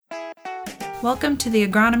Welcome to the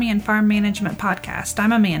Agronomy and Farm Management Podcast.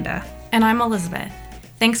 I'm Amanda. And I'm Elizabeth.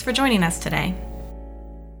 Thanks for joining us today.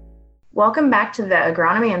 Welcome back to the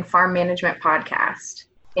Agronomy and Farm Management Podcast.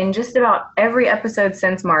 In just about every episode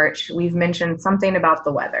since March, we've mentioned something about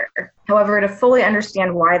the weather. However, to fully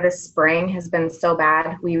understand why this spring has been so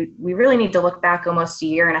bad, we really need to look back almost a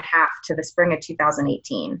year and a half to the spring of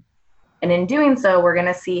 2018. And in doing so, we're going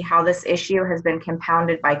to see how this issue has been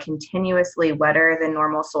compounded by continuously wetter than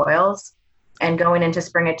normal soils. And going into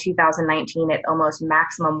spring of 2019 at almost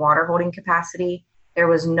maximum water holding capacity, there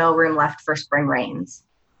was no room left for spring rains.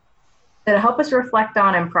 So to help us reflect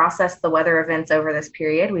on and process the weather events over this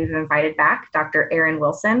period, we've invited back Dr. Aaron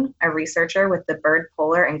Wilson, a researcher with the Byrd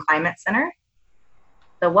Polar and Climate Center.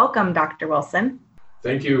 So welcome, Dr. Wilson.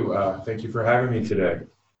 Thank you. Thank you for having me today.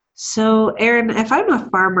 So, Aaron, if I'm a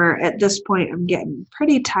farmer at this point, I'm getting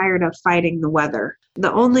pretty tired of fighting the weather.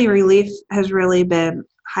 The only relief has really been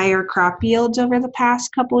higher crop yields over the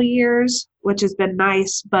past couple of years, which has been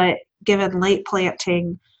nice, but given late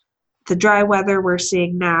planting, the dry weather we're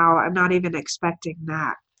seeing now, I'm not even expecting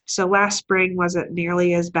that. So last spring wasn't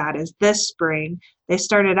nearly as bad as this spring. They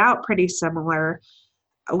started out pretty similar.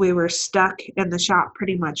 We were stuck in the shop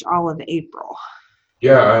pretty much all of April.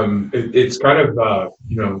 Yeah, it's kind of,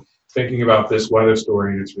 thinking about this weather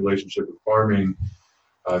story and its relationship with farming,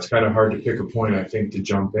 it's kind of hard to pick a point, I think, to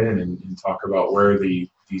jump in and talk about where these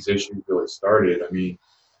issues really started. I mean,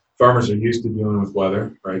 farmers are used to dealing with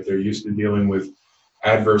weather, right? They're used to dealing with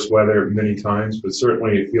adverse weather many times, but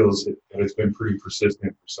certainly it feels that it's been pretty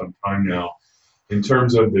persistent for some time now. In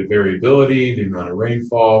terms of the variability, the amount of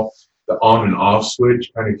rainfall, the on and off switch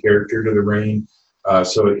kind of character to the rain.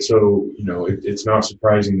 It's not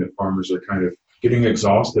surprising that farmers are kind of getting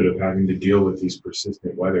exhausted of having to deal with these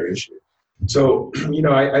persistent weather issues. So,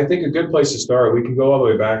 I think a good place to start, we can go all the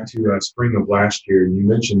way back to spring of last year, and you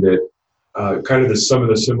mentioned it, some of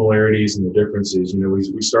the similarities and the differences.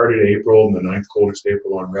 We started April, the ninth coldest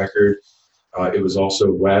April on record. It was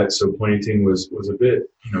also wet, so planting was a bit,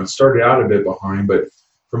 it started out a bit behind, but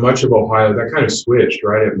for much of Ohio, that kind of switched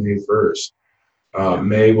right at May 1st.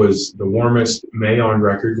 May was the warmest May on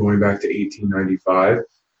record going back to 1895,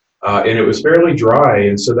 and it was fairly dry,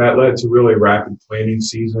 and so that led to really rapid planting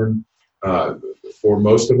season for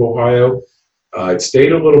most of Ohio. It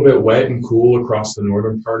stayed a little bit wet and cool across the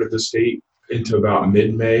northern part of the state into about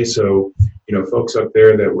mid-May. So, folks up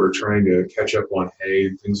there that were trying to catch up on hay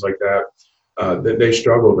and things like that, they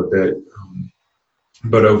struggled a bit.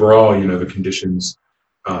 But overall, the conditions,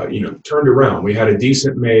 turned around. We had a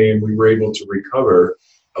decent May, and we were able to recover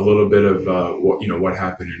a little bit of what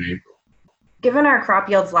happened in April. Given our crop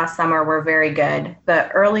yields last summer were very good,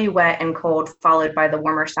 the early wet and cold followed by the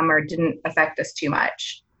warmer summer didn't affect us too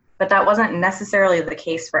much. But that wasn't necessarily the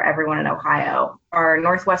case for everyone in Ohio. Our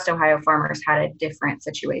Northwest Ohio farmers had a different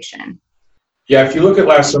situation. Yeah, if you look at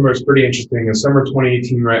last summer, it's pretty interesting. The summer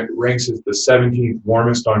 2018 ranks as the 17th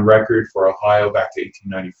warmest on record for Ohio back to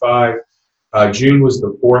 1895. June was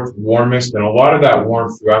the 4th warmest, and a lot of that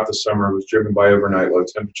warmth throughout the summer was driven by overnight low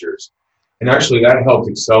temperatures. And actually that helped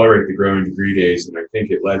accelerate the growing degree days, and I think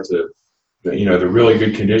it led to the really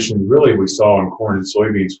good conditions really we saw in corn and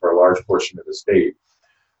soybeans for a large portion of the state.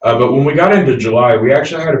 But when we got into July, we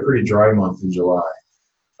actually had a pretty dry month in July.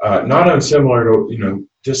 Not unsimilar to,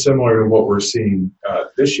 dissimilar to what we're seeing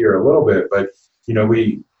this year a little bit, but,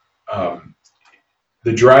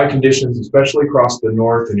 the dry conditions, especially across the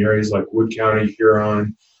north in areas like Wood County,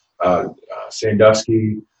 Huron,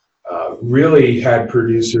 Sandusky, really had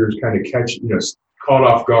producers kind of caught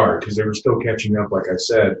off guard because they were still catching up, like I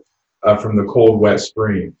said, from the cold, wet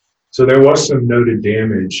spring. So there was some noted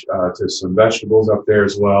damage to some vegetables up there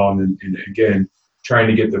as well. And again, trying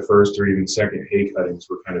to get the first or even second hay cuttings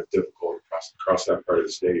were kind of difficult across that part of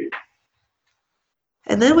the state.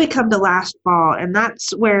 And then we come to last fall, and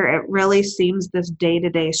that's where it really seems this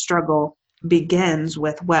day-to-day struggle begins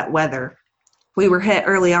with wet weather. We were hit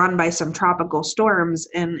early on by some tropical storms,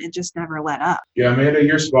 and it just never let up. Yeah, Amanda,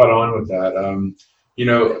 you're spot on with that.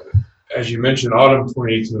 As you mentioned, autumn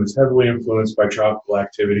 2018 was heavily influenced by tropical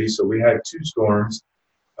activity. So we had two storms,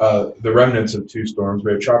 the remnants of two storms.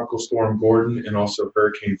 We had Tropical Storm Gordon and also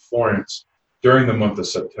Hurricane Florence during the month of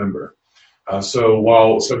September. So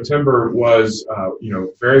while September was,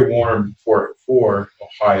 very warm for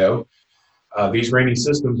Ohio, these rainy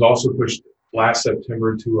systems also pushed last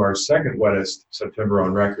September to our second wettest September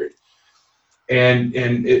on record. And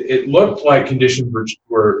it looked like conditions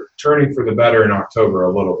were turning for the better in October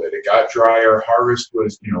a little bit. It got drier. Harvest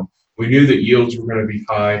was, we knew that yields were going to be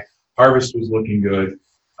high. Harvest was looking good.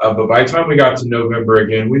 But by the time we got to November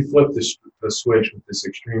again, we flipped the switch with this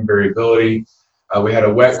extreme variability. We had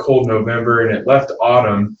a wet, cold November, and it left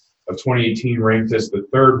autumn of 2018 ranked as the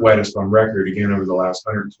third wettest on record, again, over the last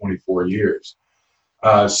 124 years.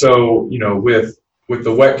 So, with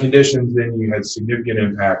the wet conditions, then you had significant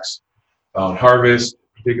impacts on harvest,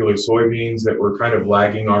 particularly soybeans that were kind of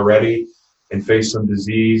lagging already and faced some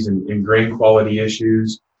disease and grain quality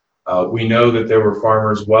issues. We know that there were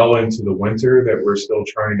farmers well into the winter that were still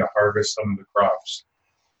trying to harvest some of the crops.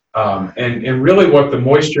 And really what the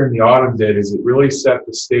moisture in the autumn did is it really set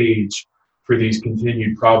the stage for these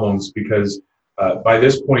continued problems because by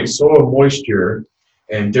this point, soil moisture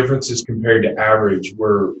and differences compared to average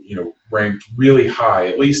were, ranked really high,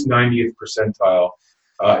 at least 90th percentile.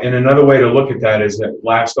 And another way to look at that is that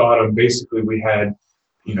last autumn, basically we had,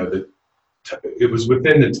 it was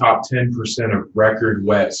within the top 10% of record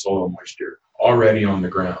wet soil moisture already on the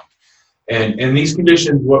ground. And these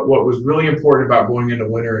conditions, what was really important about going into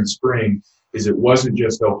winter and spring is it wasn't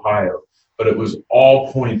just Ohio, but it was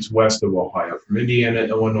all points west of Ohio, from Indiana,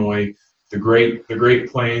 Illinois, the Great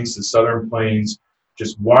Plains, the Southern Plains,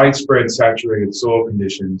 just widespread saturated soil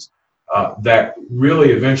conditions that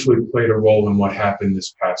really eventually played a role in what happened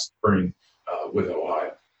this past spring with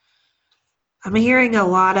Ohio. I'm hearing a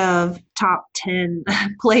lot of top 10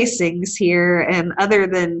 placings here, and other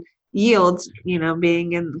than yields,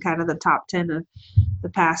 being in kind of the top 10 of the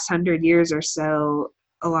past 100 years or so,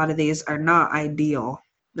 a lot of these are not ideal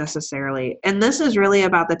necessarily. And this is really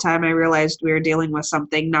about the time I realized we were dealing with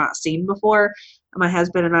something not seen before. My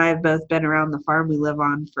husband and I have both been around the farm we live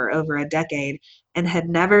on for over a decade and had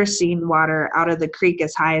never seen water out of the creek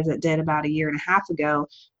as high as it did about a year and a half ago.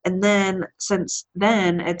 And then since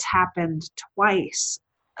then, it's happened twice,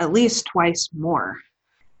 at least twice more.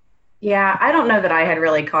 Yeah, I don't know that I had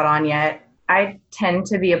really caught on yet. I tend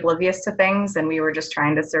to be oblivious to things, and we were just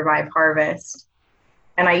trying to survive harvest.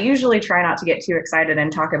 And I usually try not to get too excited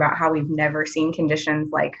and talk about how we've never seen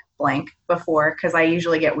conditions like blank before, because I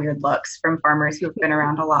usually get weird looks from farmers who've been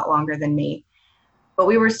around a lot longer than me. But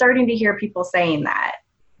we were starting to hear people saying that.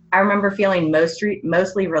 I remember feeling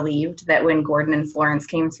mostly relieved that when Gordon and Florence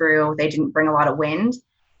came through, they didn't bring a lot of wind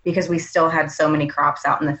because we still had so many crops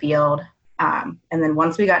out in the field. And then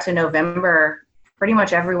once we got to November, pretty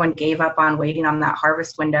much everyone gave up on waiting on that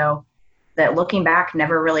harvest window that, looking back,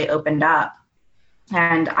 never really opened up.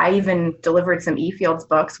 And I even delivered some eFields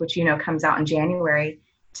books, which, comes out in January,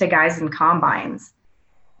 to guys in combines.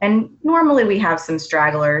 And normally we have some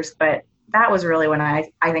stragglers, but that was really when I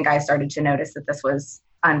think I started to notice that this was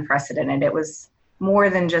unprecedented. It was more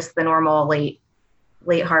than just the normal late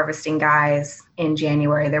harvesting guys in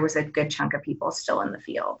January. There was a good chunk of people still in the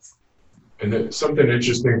fields. And something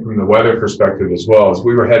interesting from the weather perspective as well, as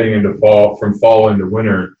we were heading into fall into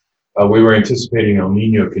winter, we were anticipating El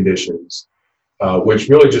Nino conditions, which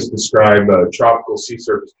really just describe tropical sea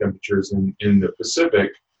surface temperatures in the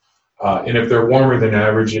Pacific. And if they're warmer than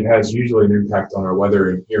average, it has usually an impact on our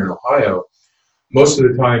weather here in Ohio. Most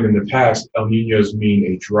of the time in the past, El Ninos mean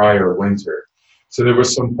a drier winter. So there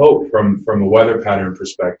was some hope from a weather pattern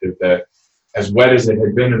perspective that as wet as it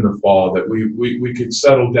had been in the fall, that we could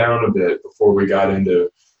settle down a bit before we got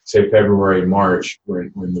into, say, February, March,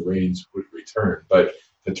 when the rains would return. But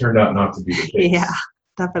it turned out not to be the case. Yeah,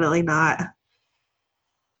 definitely not.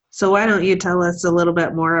 So why don't you tell us a little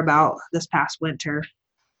bit more about this past winter?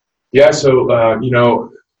 Yeah, so,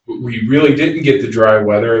 we really didn't get the dry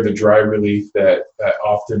weather, the dry relief that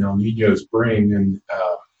often El Ninos bring. And,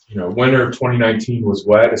 winter of 2019 was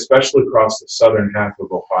wet, especially across the southern half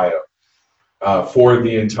of Ohio. For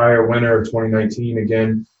the entire winter of 2019,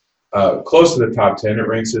 again, close to the top 10, it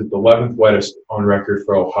ranks as the 11th wettest on record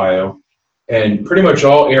for Ohio. And pretty much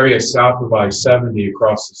all areas south of I-70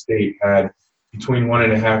 across the state had between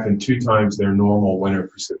 1.5 and 2 times their normal winter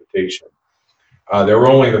precipitation. There were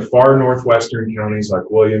only the far northwestern counties like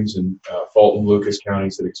Williams and Fulton Lucas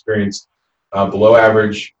counties that experienced below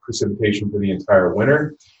average precipitation for the entire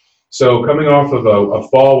winter. So coming off of a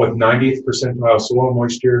fall with 90th percentile soil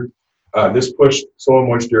moisture, this pushed soil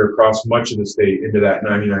moisture across much of the state into that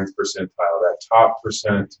 99th percentile, that top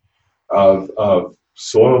percent of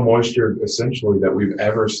soil moisture essentially that we've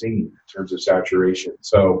ever seen in terms of saturation.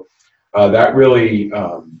 So that really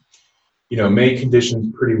made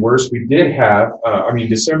conditions pretty worse. We did have,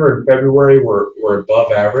 December and February were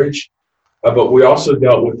above average, but we also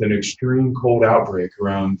dealt with an extreme cold outbreak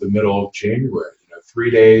around the middle of January. 3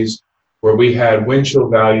 days where we had wind chill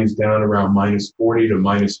values down around -40 to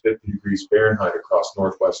 -50 degrees Fahrenheit across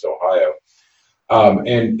Northwest Ohio.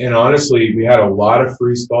 And honestly, we had a lot of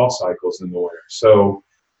freeze thaw cycles in the winter. So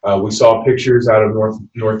we saw pictures out of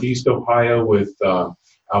Northeast Ohio with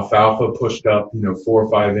alfalfa pushed up, 4 or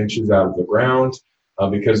 5 inches out of the ground.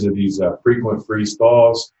 because of these frequent freeze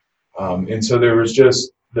thaws. And so there was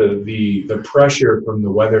just the pressure from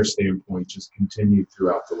the weather standpoint just continued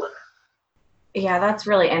throughout the winter. Yeah, that's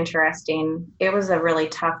really interesting. It was a really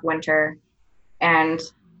tough winter, and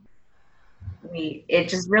it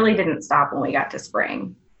just really didn't stop when we got to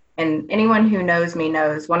spring. And anyone who knows me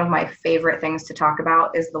knows one of my favorite things to talk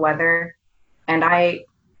about is the weather. And I,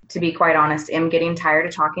 to be quite honest, am getting tired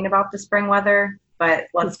of talking about the spring weather, but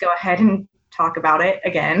let's go ahead and talk about it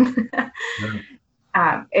again.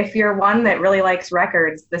 If you're one that really likes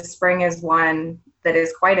records, the spring is one that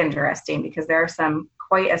is quite interesting because there are some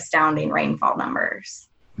quite astounding rainfall numbers.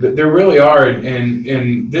 There really are,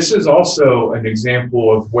 and this is also an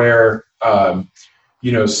example of where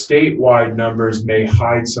statewide numbers may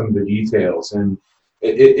hide some of the details. And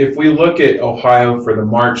if we look at Ohio for the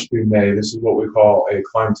March through May, this is what we call a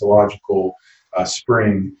climatological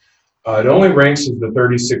spring. It only ranks as the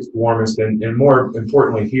 36th warmest, and more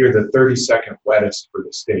importantly here, the 32nd wettest for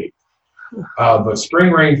the state. But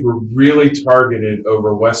spring rains were really targeted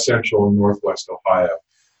over west central and northwest Ohio.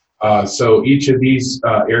 So each of these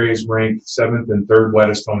areas ranked 7th and 3rd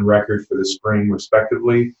wettest on record for the spring,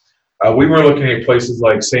 respectively. We were looking at places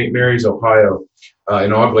like St. Mary's, Ohio,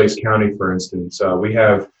 in Auglaize County, for instance. We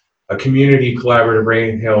have a community collaborative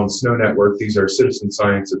rain, hail, and snow network. These are citizen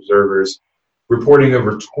science observers reporting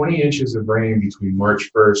over 20 inches of rain between March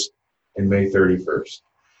 1st and May 31st.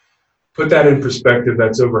 Put that in perspective,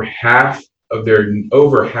 that's over half of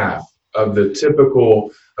the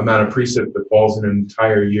typical amount of precip that falls in an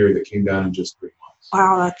entire year that came down in just 3 months.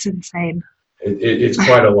 Wow, that's insane. It's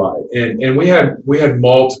quite a lot. And we had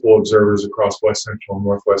multiple observers across west central and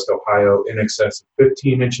northwest Ohio in excess of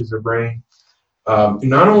 15 inches of rain.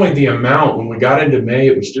 Not only the amount, when we got into May,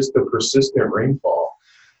 it was just the persistent rainfall.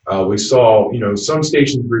 We saw, some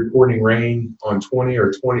stations reporting rain on 20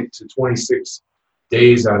 to 26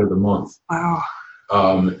 days out of the month. Wow.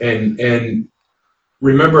 And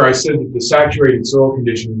remember, I said that the saturated soil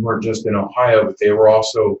conditions weren't just in Ohio, but they were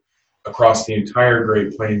also across the entire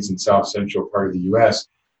Great Plains and south central part of the U.S.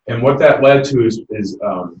 And what that led to is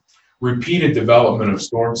repeated development of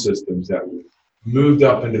storm systems that moved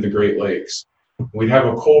up into the Great Lakes. We'd have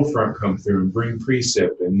a cold front come through and bring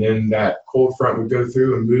precip, and then that cold front would go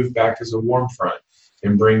through and move back as a warm front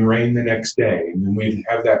and bring rain the next day. And then we'd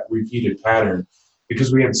have that repeated pattern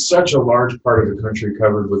because we had such a large part of the country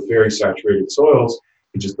covered with very saturated soils.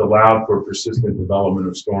 It just allowed for persistent development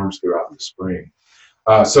of storms throughout the spring.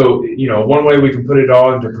 So one way we can put it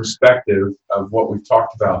all into perspective of what we've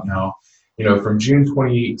talked about now, from June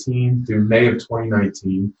 2018 through May of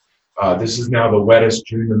 2019, this is now the wettest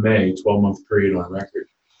June to May 12-month period on record,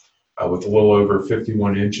 with a little over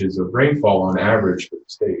 51 inches of rainfall on average for the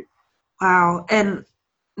state. Wow. And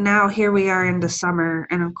now here we are into summer,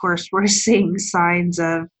 and of course we're seeing signs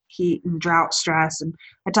of heat and drought stress. And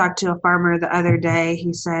I talked to a farmer the other day.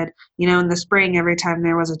 He said, in the spring, every time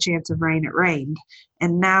there was a chance of rain, it rained.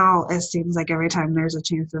 And now it seems like every time there's a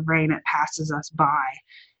chance of rain, it passes us by.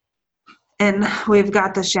 And we've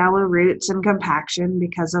got the shallow roots and compaction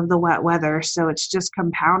because of the wet weather. So it's just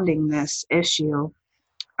compounding this issue.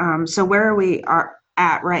 So where we are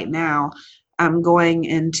at right now, going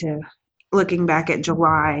into looking back at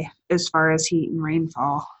July as far as heat and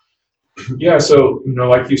rainfall. Yeah, so,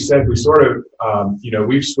 like you said, we sort of,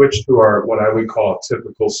 we've switched to what I would call a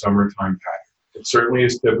typical summertime pattern. It certainly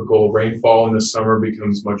is typical. Rainfall in the summer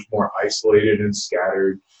becomes much more isolated and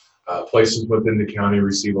scattered. Places within the county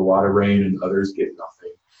receive a lot of rain and others get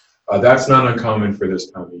nothing. That's not uncommon for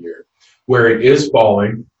this time of year. Where it is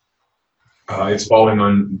falling, it's falling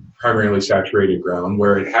on primarily saturated ground.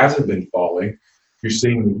 Where it hasn't been falling, you're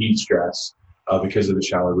seeing the heat stress because of the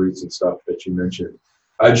shallow roots and stuff that you mentioned.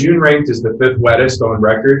 June ranked as the 5th wettest on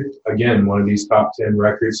record. Again, one of these top 10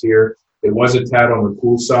 records here. It was a tad on the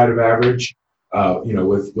cool side of average.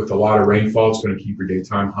 With a lot of rainfall, it's going to keep your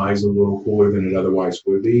daytime highs a little cooler than it otherwise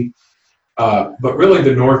would be. But really,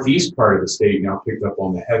 the northeast part of the state now picked up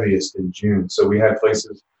on the heaviest in June. So we had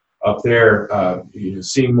places up there,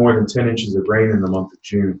 seeing more than 10 inches of rain in the month of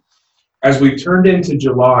June. As we turned into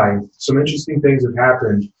July, some interesting things have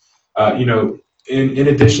happened. In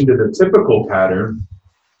addition to the typical pattern,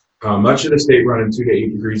 much of the state running 2 to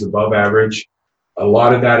 8 degrees above average. A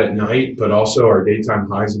lot of that at night, but also our daytime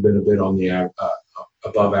highs have been a bit on the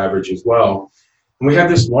above average as well. And we have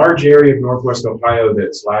this large area of northwest Ohio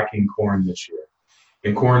that's lacking corn this year.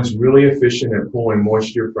 And corn's really efficient at pulling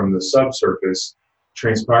moisture from the subsurface,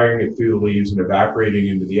 transpiring it through the leaves and evaporating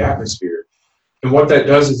into the atmosphere. And what that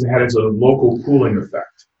does is it has a local cooling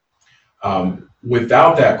effect.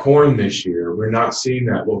 without that corn this year, we're not seeing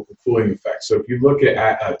that local cooling effect. So if you look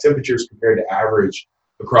at temperatures compared to average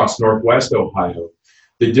across Northwest Ohio,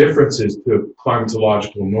 the differences to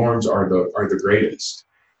climatological norms are the greatest.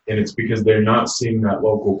 And it's because they're not seeing that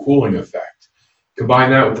local cooling effect.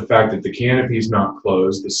 Combine that with the fact that the canopy is not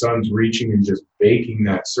closed, the sun's reaching and just baking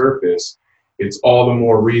that surface, it's all the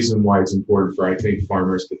more reason why it's important for, I think,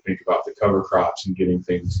 farmers to think about the cover crops and getting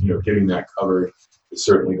things, getting that covered is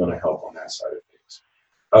certainly going to help on that side of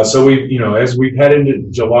things. So as we head into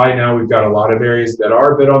July now, we've got a lot of areas that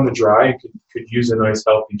are a bit on the dry and could use a nice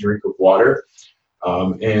healthy drink of water.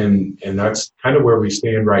 And that's kind of where we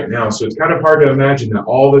stand right now. So it's kind of hard to imagine that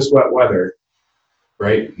all this wet weather,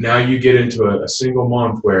 right, now you get into a single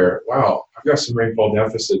month where, wow, I've got some rainfall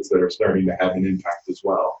deficits that are starting to have an impact as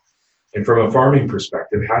well. And from a farming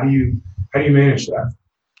perspective, how do you manage that?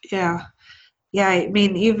 Yeah. Yeah, I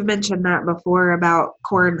mean, you've mentioned that before about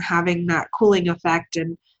corn having that cooling effect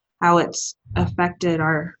and how it's affected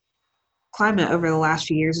our climate over the last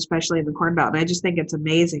few years, especially in the Corn Belt. And I just think it's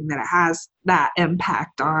amazing that it has that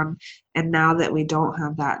impact on, and now that we don't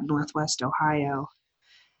have that in Northwest Ohio,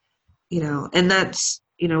 and that's,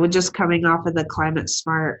 we're just coming off of the Climate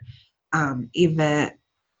Smart event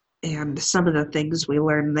and some of the things we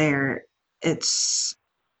learned there. It's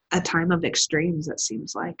a time of extremes, it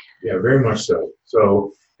seems like. Yeah, very much so.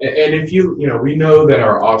 So, and if we know that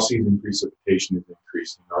our off-season precipitation is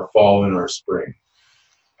increasing, our fall and our spring.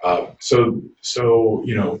 So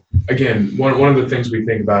again, one of the things we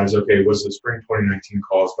think about is, okay, was the spring 2019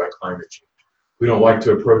 caused by climate change? We don't like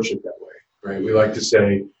to approach it that way, right? We like to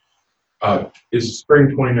say, is spring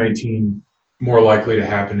 2019 more likely to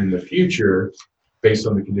happen in the future based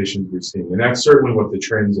on the conditions we're seeing? And that's certainly what the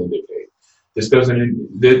trends indicate. This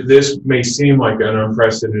may seem like an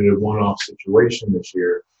unprecedented one-off situation this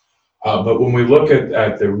year, but when we look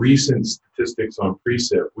at the recent statistics on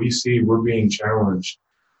precip, we see we're being challenged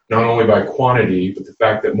not only by quantity, but the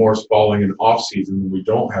fact that more is falling in off-season when we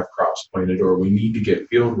don't have crops planted or we need to get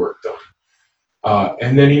field work done.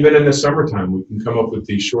 And then even in the summertime, we can come up with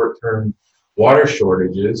these short-term water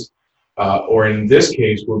shortages, or in this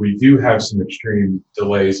case, where we do have some extreme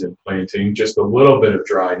delays in planting, just a little bit of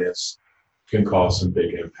dryness can cause some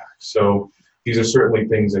big impacts. So these are certainly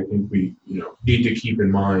things I think we need to keep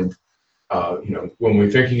in mind when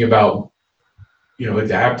we're thinking about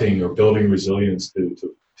adapting or building resilience to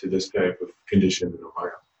this type of condition in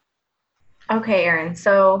Ohio. Okay, Aaron.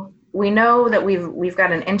 So we know that we've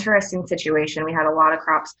got an interesting situation. We had a lot of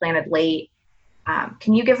crops planted late.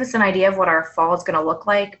 Can you give us an idea of what our fall is going to look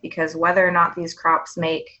like? Because whether or not these crops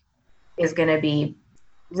make is going to be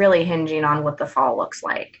really hinging on what the fall looks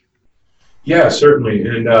like. Yeah, certainly.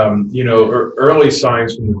 And, early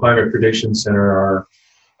signs from the Climate Prediction Center are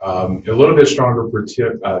a little bit stronger for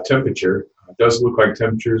temperature. It does look like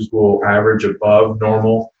temperatures will average above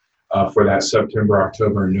normal for that September,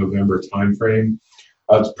 October, and November timeframe.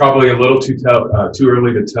 It's probably a little too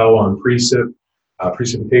early to tell on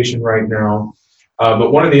precipitation right now.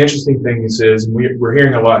 But one of the interesting things is, and we're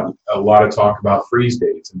hearing a lot of talk about freeze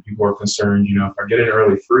dates, and people are concerned, if I get an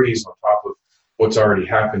early freeze on top of what's already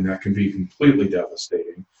happened, that can be completely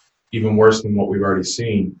devastating, even worse than what we've already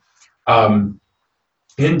seen.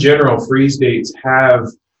 In general, freeze dates have,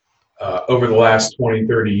 over the last 20,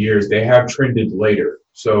 30 years, they have trended later.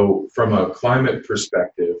 So from a climate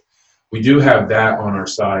perspective, we do have that on our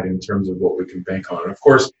side in terms of what we can bank on. And of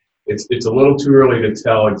course, it's a little too early to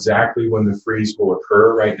tell exactly when the freeze will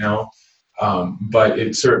occur right now. But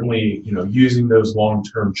it's certainly, using those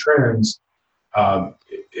long-term trends,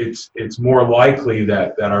 it's more likely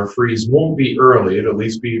that our freeze won't be early. It'll at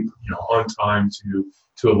least be on time to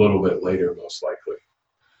a little bit later, most likely.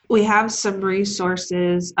 We have some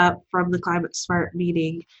resources up from the Climate Smart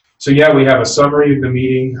meeting. So yeah, we have a summary of the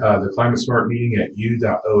meeting, the Climate Smart meeting at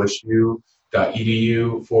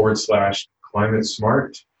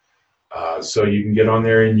u.osu.edu/climatesmart. So you can get on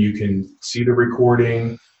there and you can see the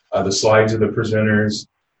recording, the slides of the presenters,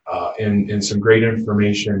 and some great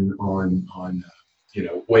information on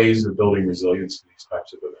ways of building resilience in these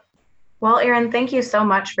types of events. Well, Aaron, thank you so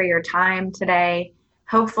much for your time today.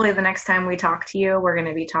 Hopefully the next time we talk to you, we're going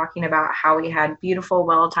to be talking about how we had beautiful,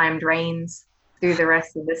 well-timed rains through the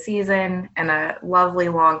rest of the season and a lovely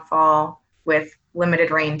long fall with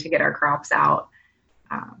limited rain to get our crops out.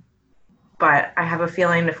 But I have a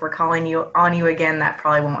feeling if we're calling on you again, that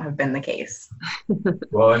probably won't have been the case.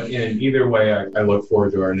 Well, in either way, I look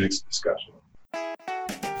forward to our next discussion.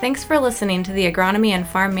 Thanks for listening to the Agronomy and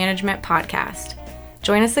Farm Management Podcast.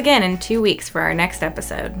 Join us again in 2 weeks for our next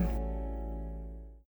episode.